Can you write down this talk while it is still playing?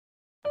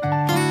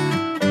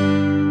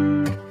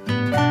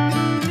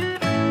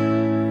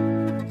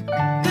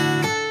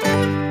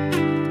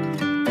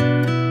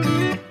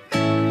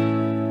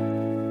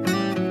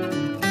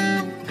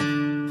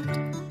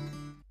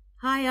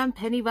I'm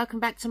Penny.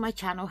 Welcome back to my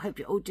channel. Hope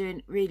you're all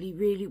doing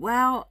really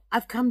well.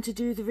 I've come to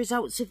do the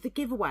results of the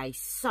giveaway.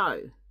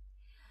 So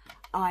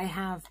I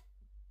have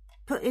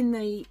put in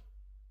the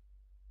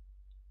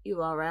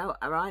URL,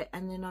 alright,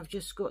 and then I've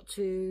just got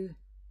to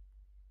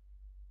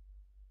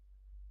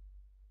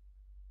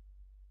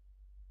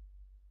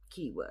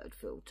keyword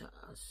filter,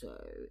 so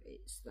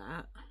it's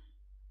that.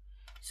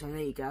 So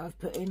there you go, I've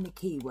put in the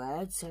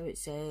keyword, so it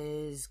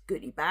says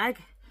goodie bag,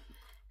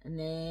 and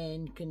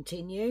then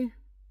continue.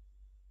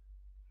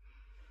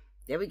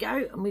 There we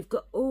go, and we've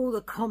got all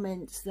the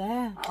comments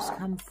there. Just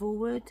come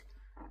forward,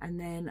 and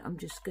then I'm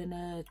just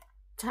gonna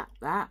tap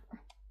that.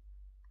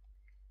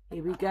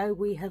 Here we go,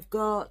 we have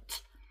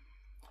got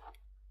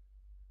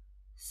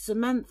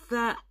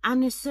Samantha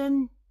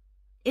Innocent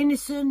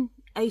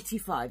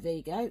 85, there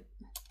you go.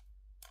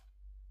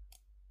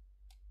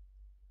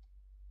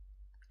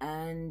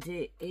 And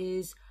it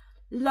is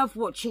love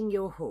watching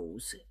your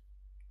hauls.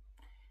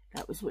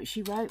 That was what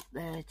she wrote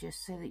there,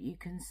 just so that you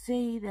can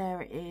see.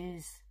 There it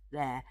is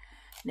there.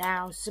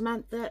 Now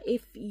Samantha,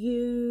 if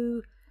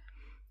you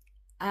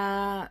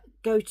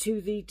go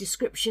to the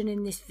description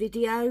in this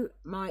video,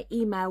 my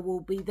email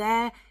will be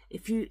there.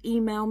 If you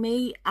email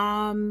me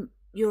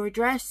your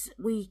address,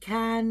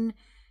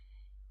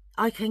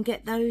 I can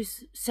get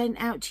those sent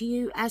out to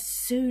you as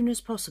soon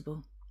as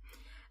possible.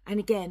 And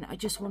again, I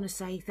just want to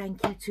say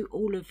thank you to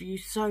all of you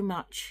so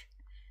much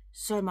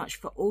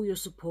for all your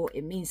support.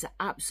 It means the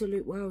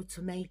absolute world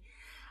to me.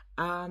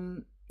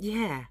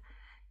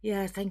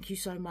 Yeah, thank you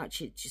so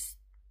much. It just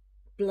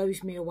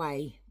blows me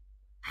away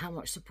how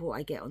much support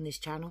I get on this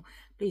channel.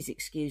 Please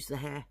excuse the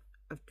hair.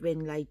 I've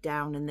been laid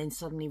down and then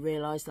suddenly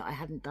realised that I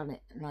hadn't done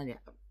it, and I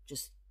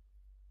just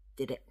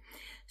did it.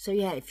 So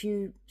yeah, if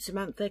you,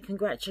 Samantha,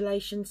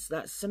 congratulations.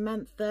 That's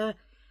Samantha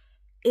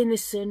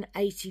Innocent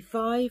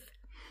 85.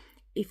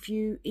 If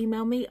you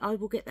email me, I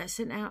will get that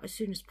sent out as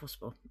soon as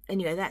possible.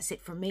 Anyway, that's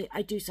it from me.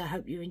 I do so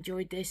hope you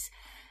enjoyed this.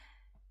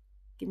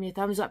 Give me a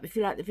thumbs up if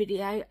you like the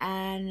video,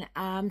 and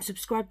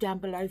subscribe down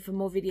below for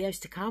more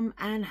videos to come.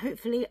 And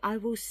hopefully I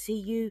will see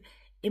you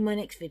in my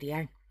next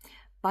video.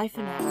 Bye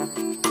for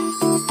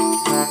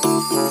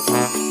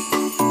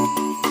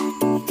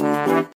now.